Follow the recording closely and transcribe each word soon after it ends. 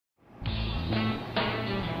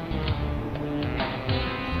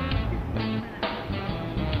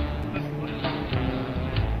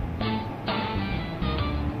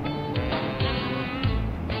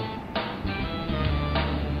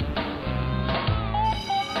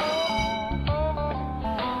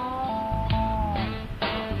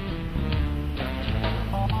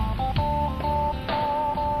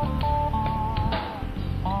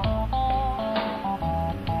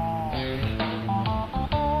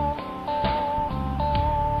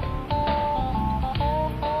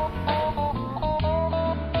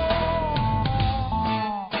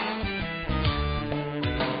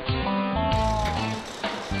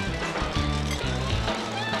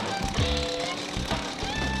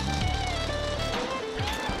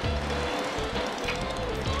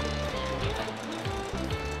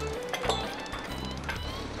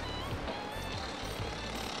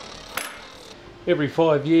Every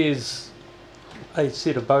 5 years a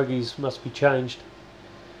set of bogies must be changed.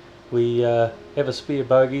 We have a spare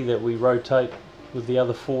bogie that we rotate with the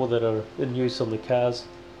other 4 that are in use on the cars,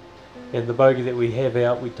 and the bogie that we have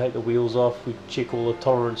out, we take the wheels off, we check all the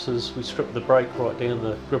tolerances, we strip the brake right down,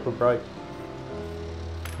 the gripper brake.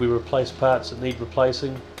 We replace parts that need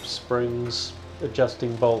replacing, springs,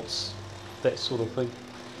 adjusting bolts, that sort of thing.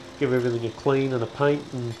 Give everything a clean and a paint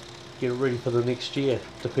and get it ready for the next year,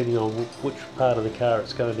 depending on which part of the car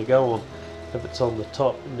it's going to go on. If it's on the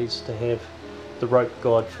top, it needs to have the rope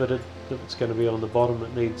guide fitted. If it's going to be on the bottom,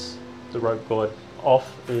 it needs the rope guide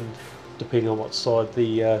off, and depending on what side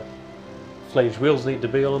the flange wheels need to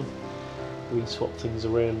be on, we swap things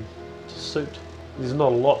around to suit. There's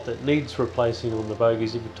not a lot that needs replacing on the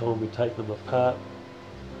bogies every time we take them apart.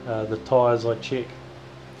 The tyres I check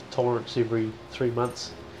tolerance every 3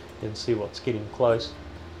 months and see what's getting close,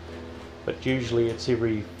 but usually it's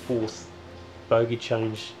every 4th bogie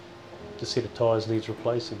change the set of tyres needs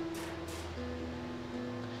replacing.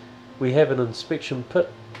 We have an inspection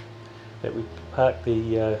pit that we park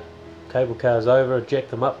the cable cars over, jack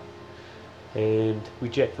them up, and we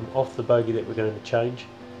jack them off the bogie that we're going to change,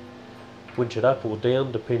 winch it up or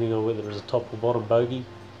down depending on whether it's a top or bottom bogie,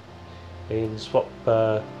 and swap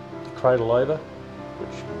the cradle over,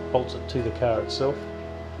 which bolts it to the car itself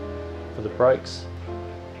for the brakes.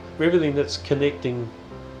 Everything that's connecting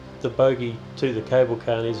the bogie to the cable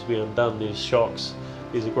car needs to be undone. There's shocks,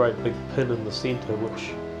 there's a great big pin in the centre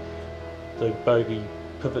which the bogie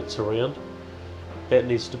pivots around. That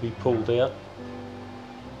needs to be pulled out.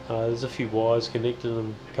 There's a few wires connected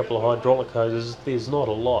and a couple of hydraulic hoses. There's not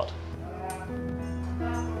a lot.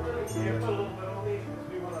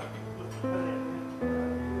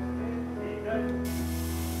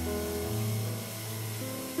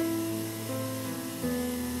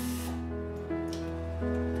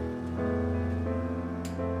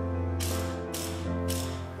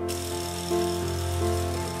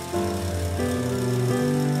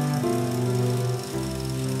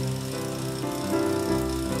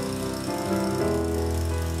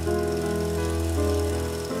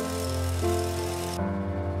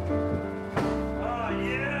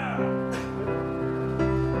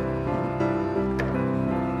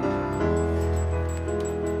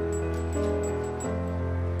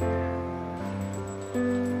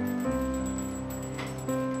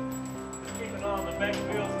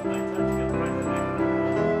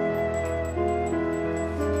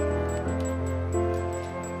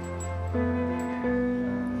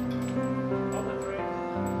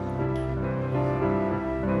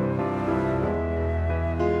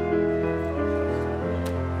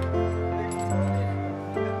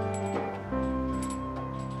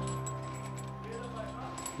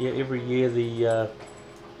 Yeah, every year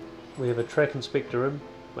we have a track inspector in,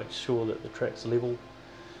 make sure that the track's level,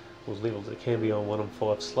 or as level as it can be on 1 and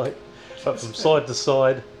 5 slope, but from side to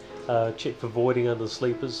side, check for voiding under the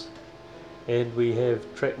sleepers, and we have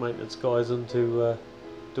track maintenance guys in to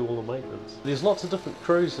do all the maintenance. There's lots of different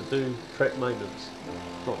crews that do track maintenance,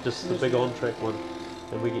 not just the big on-track one,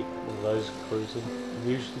 and we get one of those crews in. And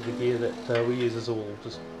usually the gear that we use is all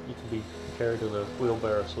just, you can be carried in a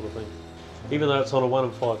wheelbarrow sort of thing. Even though it's on a 1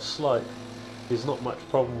 and 5 slope, there's not much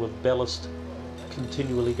problem with ballast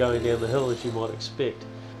continually going down the hill as you might expect.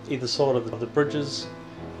 Either side of the bridges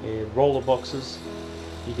and roller boxes,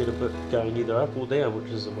 you get a bit going either up or down,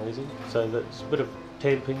 which is amazing. So that's a bit of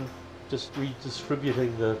tamping, just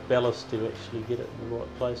redistributing the ballast to actually get it in the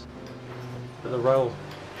right place. And the rail,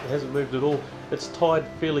 it hasn't moved at all. It's tied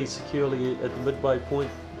fairly securely at the midway point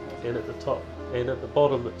and at the top, and at the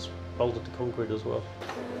bottom it's bolted to concrete as well.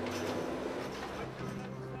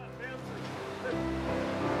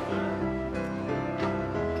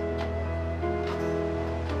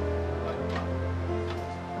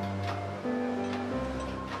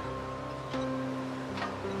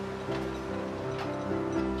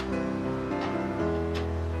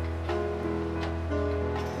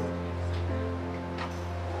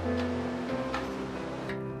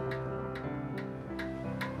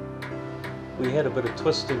 We had a bit of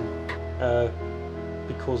twisting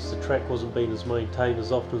because the track wasn't being as maintained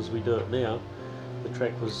as often as we do it now. The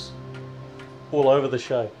track was all over the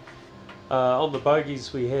show. On the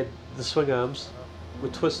bogies we had the swing arms were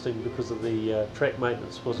twisting because of the track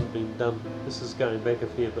maintenance wasn't being done. This is going back a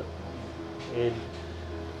fair bit, and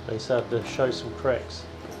they started to show some cracks.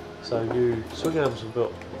 So new swing arms were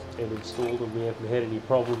built and installed, and we haven't had any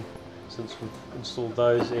problem since we've installed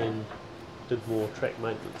those and did more track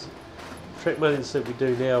maintenance. Track maintenance that we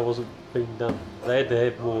do now wasn't being done. They had to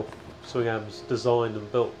have more swing arms designed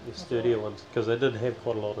and built, the sturdier ones, because they did have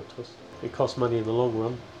quite a lot of twist. It cost money in the long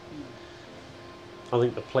run, I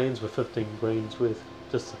think the plans were 15 grand's worth,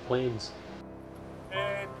 just the plans.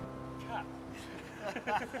 And cut.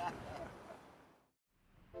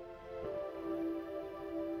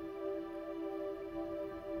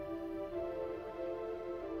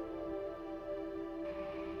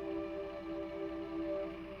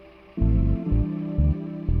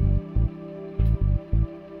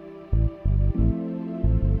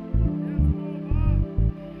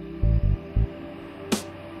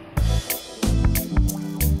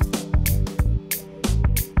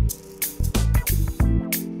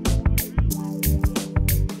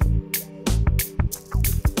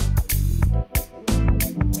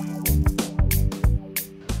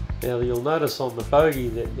 Now you'll notice on the bogie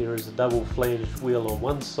that there is a double flanged wheel on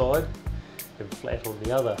one side and flat on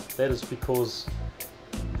the other. That is because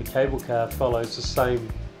the cable car follows the same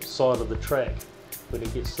side of the track when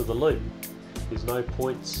it gets to the loop. There's no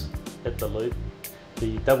points at the loop.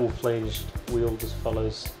 The double flanged wheel just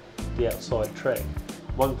follows the outside track.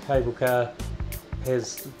 One cable car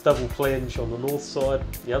has double flange on the north side,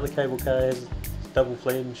 the other cable car has double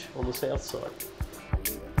flange on the south side.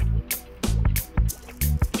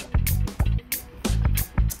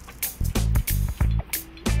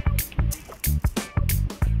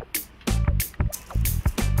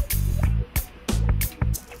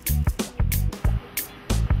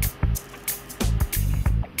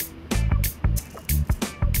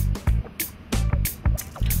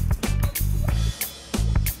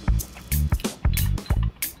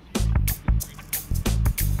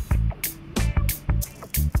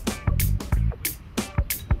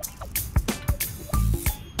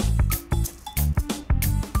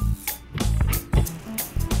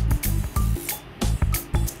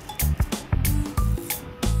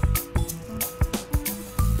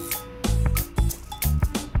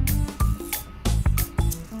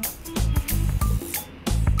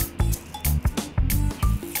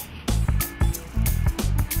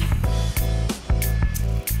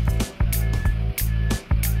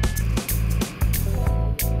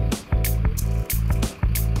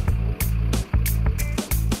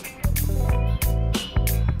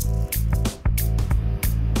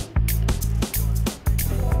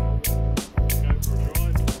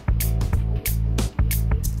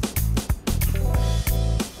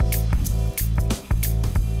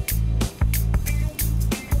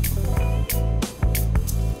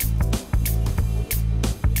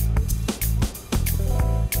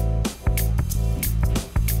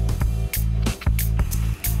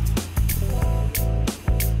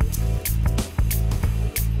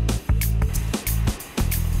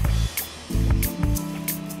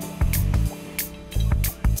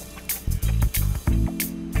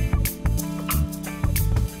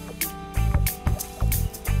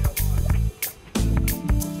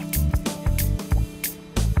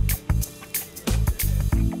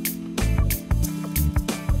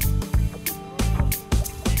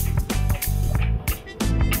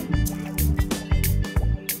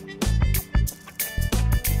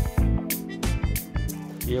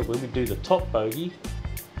 Yeah, when we do the top bogie,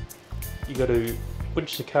 you got to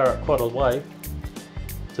winch the car up quite a way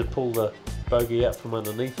to pull the bogie out from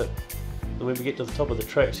underneath it. And when we get to the top of the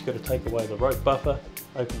tracks, you've got to take away the rope buffer,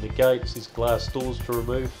 open the gates, there's glass doors to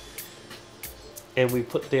remove, and we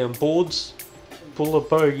put down boards, pull the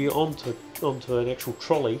bogie onto an actual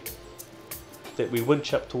trolley that we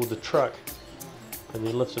winch up toward the truck and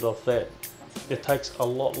then lift it off that. It takes a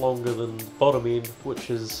lot longer than the bottom end, which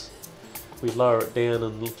is we lower it down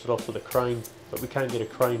and lift it off with a crane, but we can't get a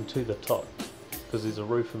crane to the top because there's a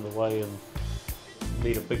roof in the way and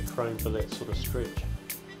need a big crane for that sort of stretch.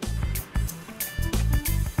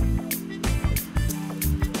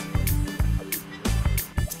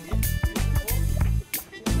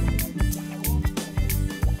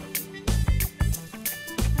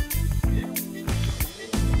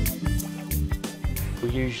 We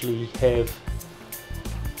usually have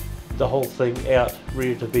the whole thing out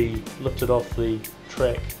ready to be lifted off the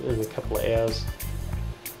track in a couple of hours,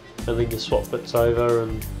 and then you swap bits over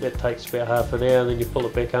and that takes about half an hour, and then you pull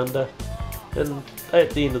it back under, and at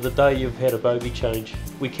the end of the day you've had a bogie change.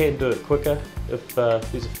 We can do it quicker if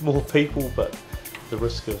there's more people, but the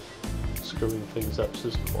risk of screwing things up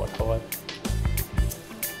is quite high.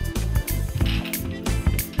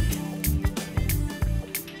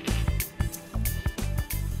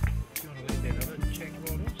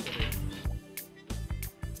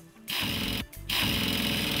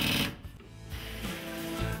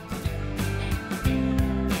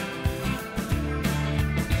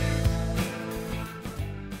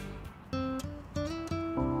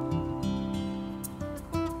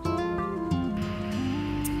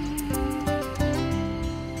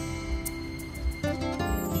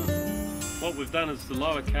 what we've done is the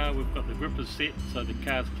lower car, we've got the grippers set so the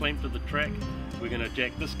car's clamped to the track. We're going to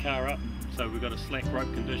jack this car up so we've got a slack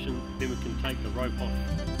rope condition, then we can take the rope off.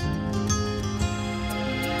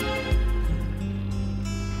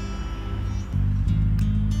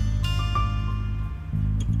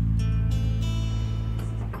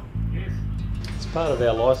 Part of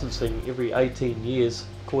our licensing, every 18 years,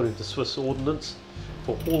 according to Swiss ordinance,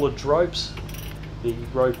 for haulage ropes, the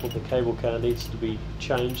rope of the cable car needs to be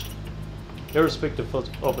changed, irrespective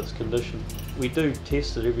of its condition. We do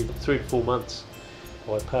test it every 3 to 4 months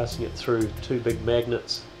by passing it through 2 big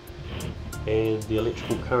magnets and the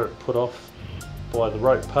electrical current put off by the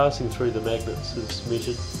rope passing through the magnets is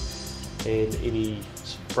measured, and any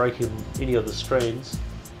breaking any of the strands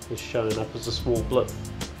is shown up as a small blip.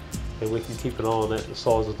 And we can keep an eye on that, the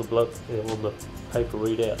size of the blip on the paper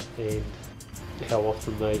readout and how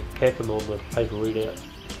often they happen on the paper readout.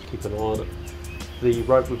 Keep an eye on it. The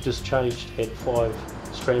rope we've just changed had 5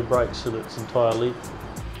 strand breaks in its entire length,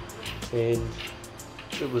 and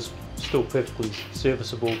it was still perfectly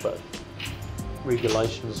serviceable, but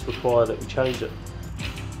regulations require that we change it.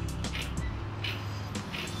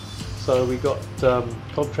 So we got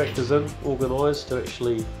contractors in, organised to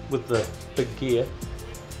actually, with the big gear,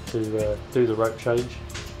 to do the rope change.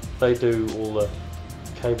 They do all the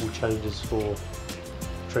cable changes for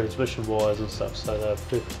transmission wires and stuff, so they're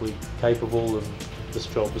perfectly capable, and this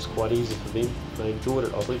job was quite easy for them. They enjoyed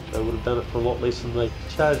it. I think they would have done it for a lot less than they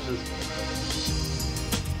charged us.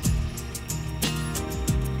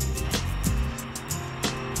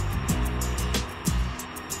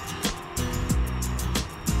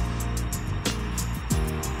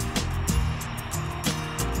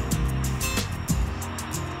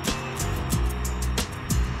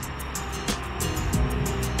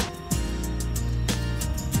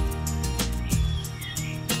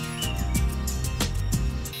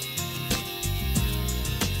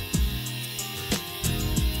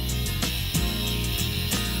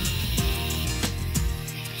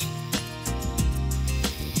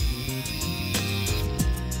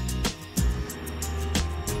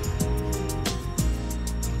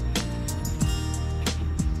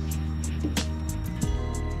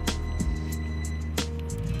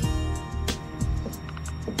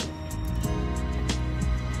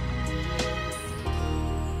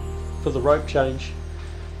 For the rope change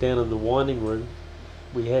down in the winding room,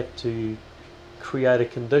 we had to create a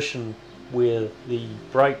condition where the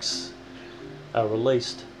brakes are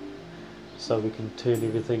released so we can turn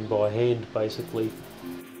everything by hand basically.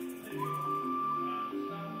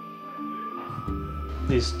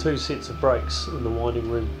 There's 2 sets of brakes in the winding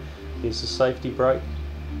room. There's a safety brake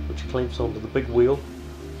which clamps onto the big wheel,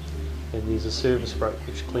 and there's a service brake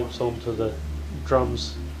which clamps onto the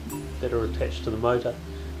drums that are attached to the motor.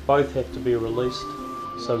 Both have to be released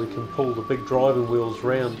so we can pull the big driving wheels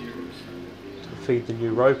round to feed the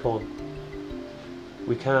new rope on.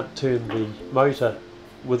 We can't turn the motor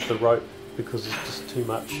with the rope because it's just too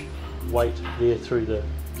much weight there through the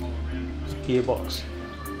gearbox.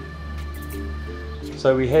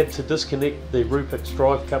 So we had to disconnect the Rupix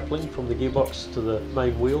drive coupling from the gearbox to the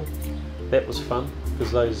main wheel. That was fun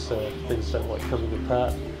because those things don't like coming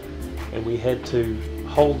apart, and we had to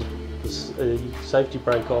hold the safety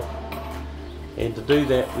brake off, and to do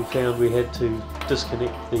that we found we had to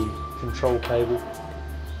disconnect the control cable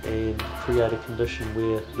and create a condition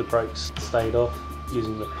where the brakes stayed off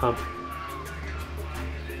using the pump.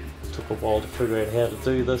 It took a while to figure out how to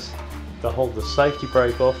do this. To hold the safety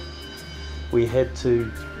brake off, we had to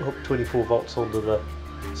hook 24 volts onto the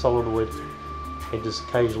solenoid and just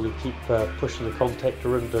occasionally keep pushing the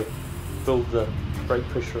contactor in to build the brake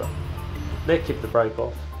pressure up. That kept the brake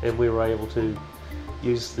off, and we were able to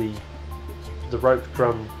use the rope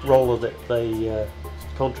drum roller that the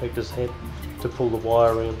contractors had to pull the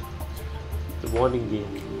wire around the winding gear.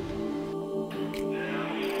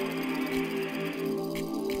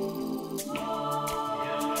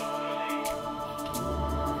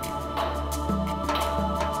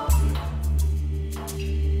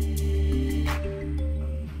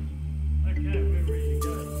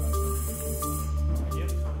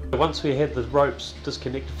 Once we had the ropes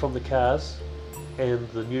disconnected from the cars and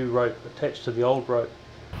the new rope attached to the old rope,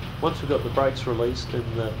 once we got the brakes released and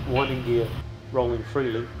the winding gear rolling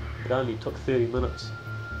freely, it only took 30 minutes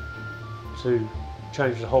to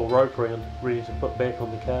change the whole rope around, ready to put back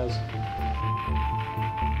on the cars.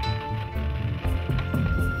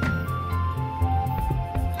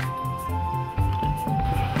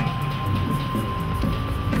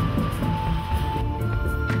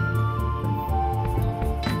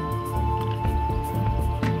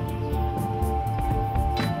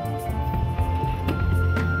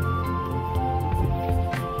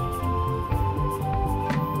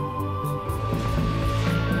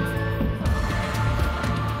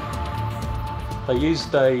 They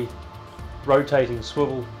used a rotating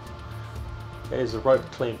swivel as a rope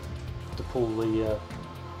clamp to pull the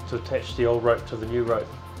to attach the old rope to the new rope.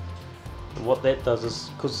 And what that does is,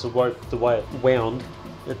 because the rope, the way it wound,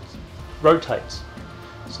 it rotates.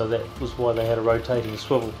 So that was why they had a rotating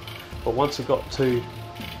swivel. But once it got to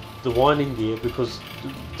the winding gear, because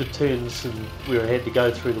the turns and where it had to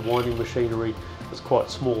go through the winding machinery was quite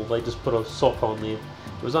small, they just put a sock on there.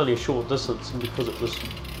 It was only a short distance, and because it was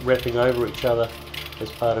wrapping over each other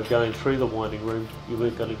as part of going through the winding room, you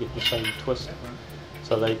weren't going to get the same twist.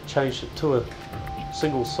 So they changed it to a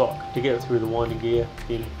single sock to get it through the winding gear,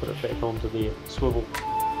 then put it back onto their swivel.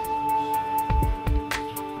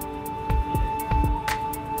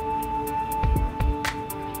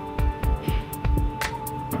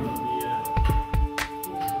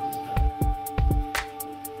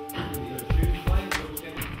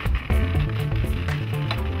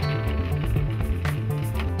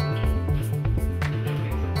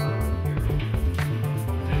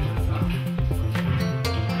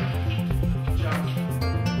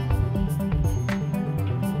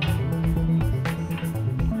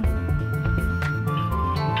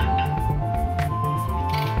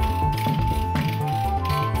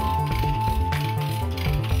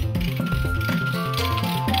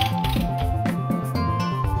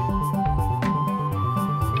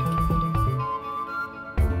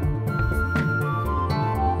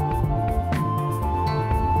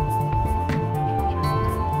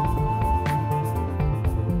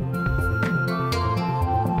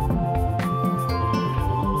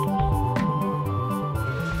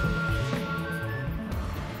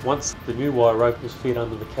 Once the new wire rope was fed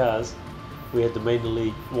under the cars, we had to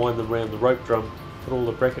manually wind them around the rope drum, put all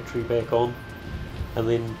the bracketry back on, and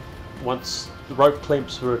then once the rope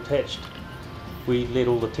clamps were attached, we let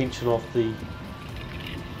all the tension off the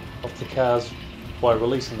cars by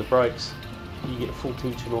releasing the brakes. You get a full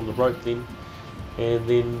tension on the rope then, and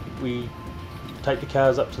then we take the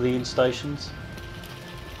cars up to the end stations,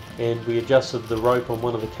 and we adjusted the rope on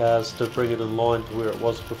one of the cars to bring it in line to where it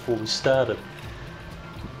was before we started.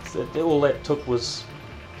 All that took was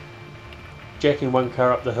jacking one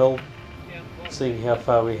car up the hill, seeing how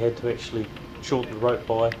far we had to actually shorten the rope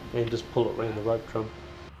by, and just pull it around the rope drum.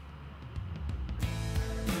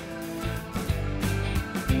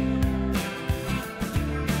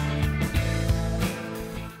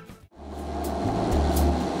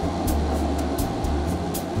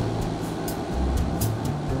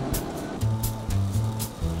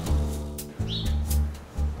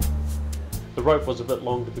 The rope was a bit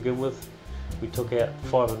long to begin with. We took out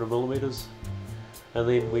 500mm, and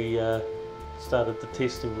then we started the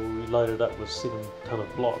testing where we loaded up with 7-ton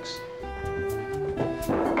of blocks.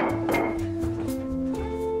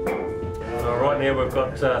 Right now we've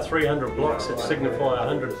got 300 blocks that signify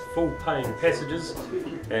 100 full paying passengers,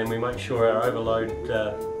 and we make sure our overload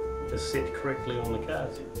is set correctly on the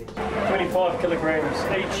cars. 25 kilograms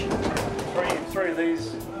each. Three of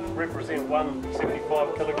these represent one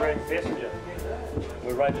 75 kilogram passenger.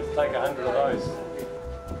 We're rated to take 100 of those.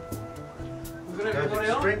 It goes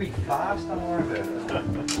extremely fast, don't worry about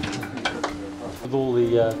it. With all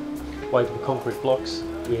the weight of the concrete blocks,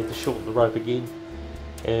 we had to shorten the rope again,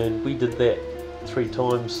 and we did that 3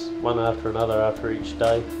 times, one after another after each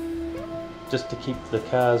day, just to keep the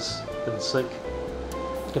cars in sync.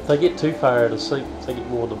 If they get too far out of sync, if they get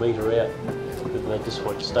more than a metre out, then they just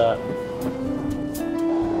won't start.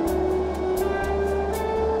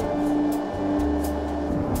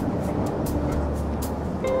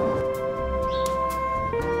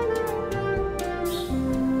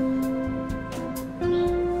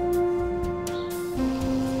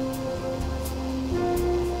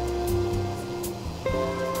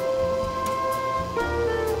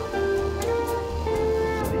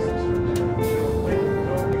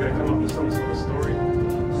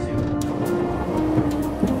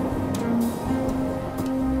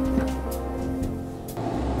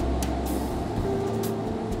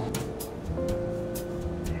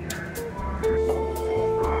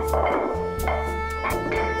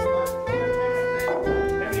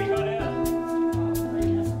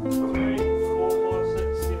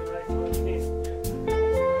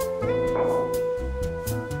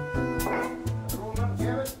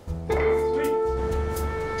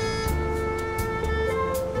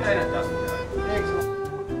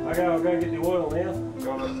 Okay, I'll go get the oil now.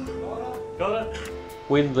 Got it.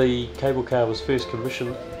 When the cable car was first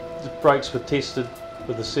commissioned, the brakes were tested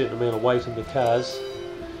with a certain amount of weight in the cars,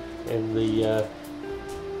 and the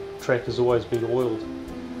track has always been oiled.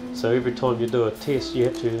 So every time you do a test, you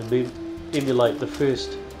have to emulate the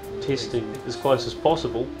first testing as close as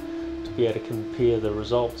possible to be able to compare the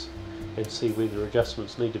results. and see whether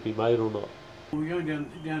adjustments need to be made or not. We're going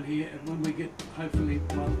down here, and when we get, hopefully,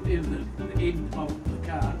 by the end of the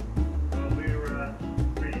car, We're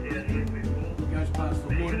ready down here. goes past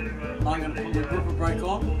the wood, I'm going to put the gripper brake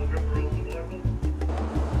on.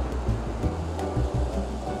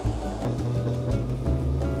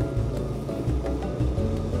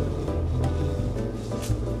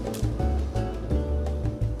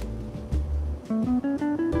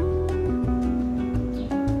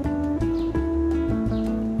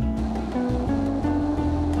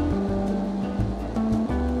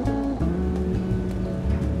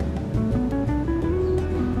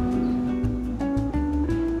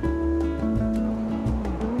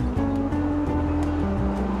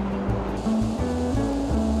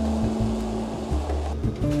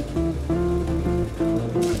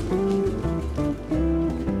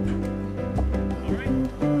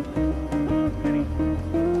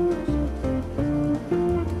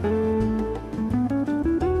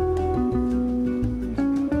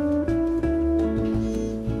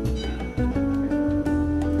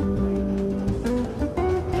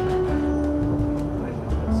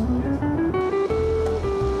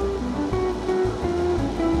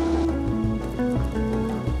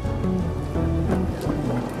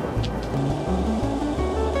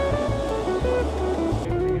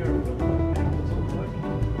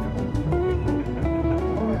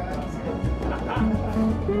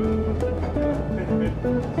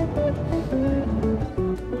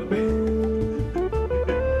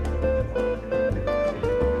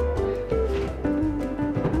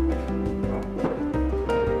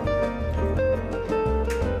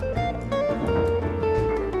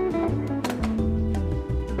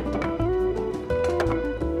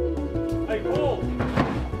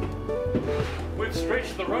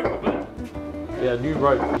 The rope a bit. Our new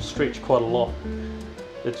rope will stretch quite a lot.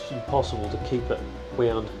 It's impossible to keep it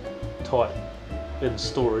wound tight in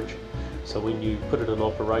storage, so when you put it in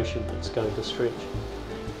operation it's going to stretch.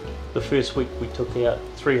 The first week we took out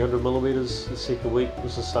 300 millimeters, the second week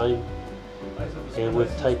was the same, and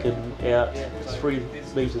we've taken out 3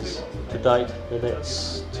 meters to date, and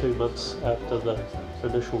that's 2 months after the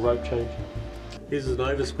initial rope change. Here's an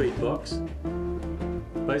overspeed box.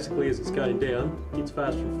 Basically, as it's going down, it gets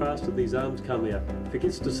faster and faster, these arms come out. If it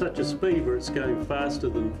gets to such a speed where it's going faster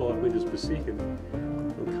than 5 meters per second,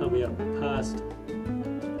 it'll come out past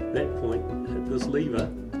that point, hit this lever,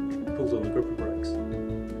 pulls on the gripper brakes.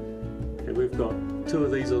 And we've got 2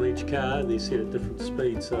 of these on each car, and they're set at different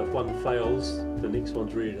speeds, so if one fails, the next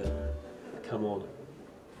one's ready to come on.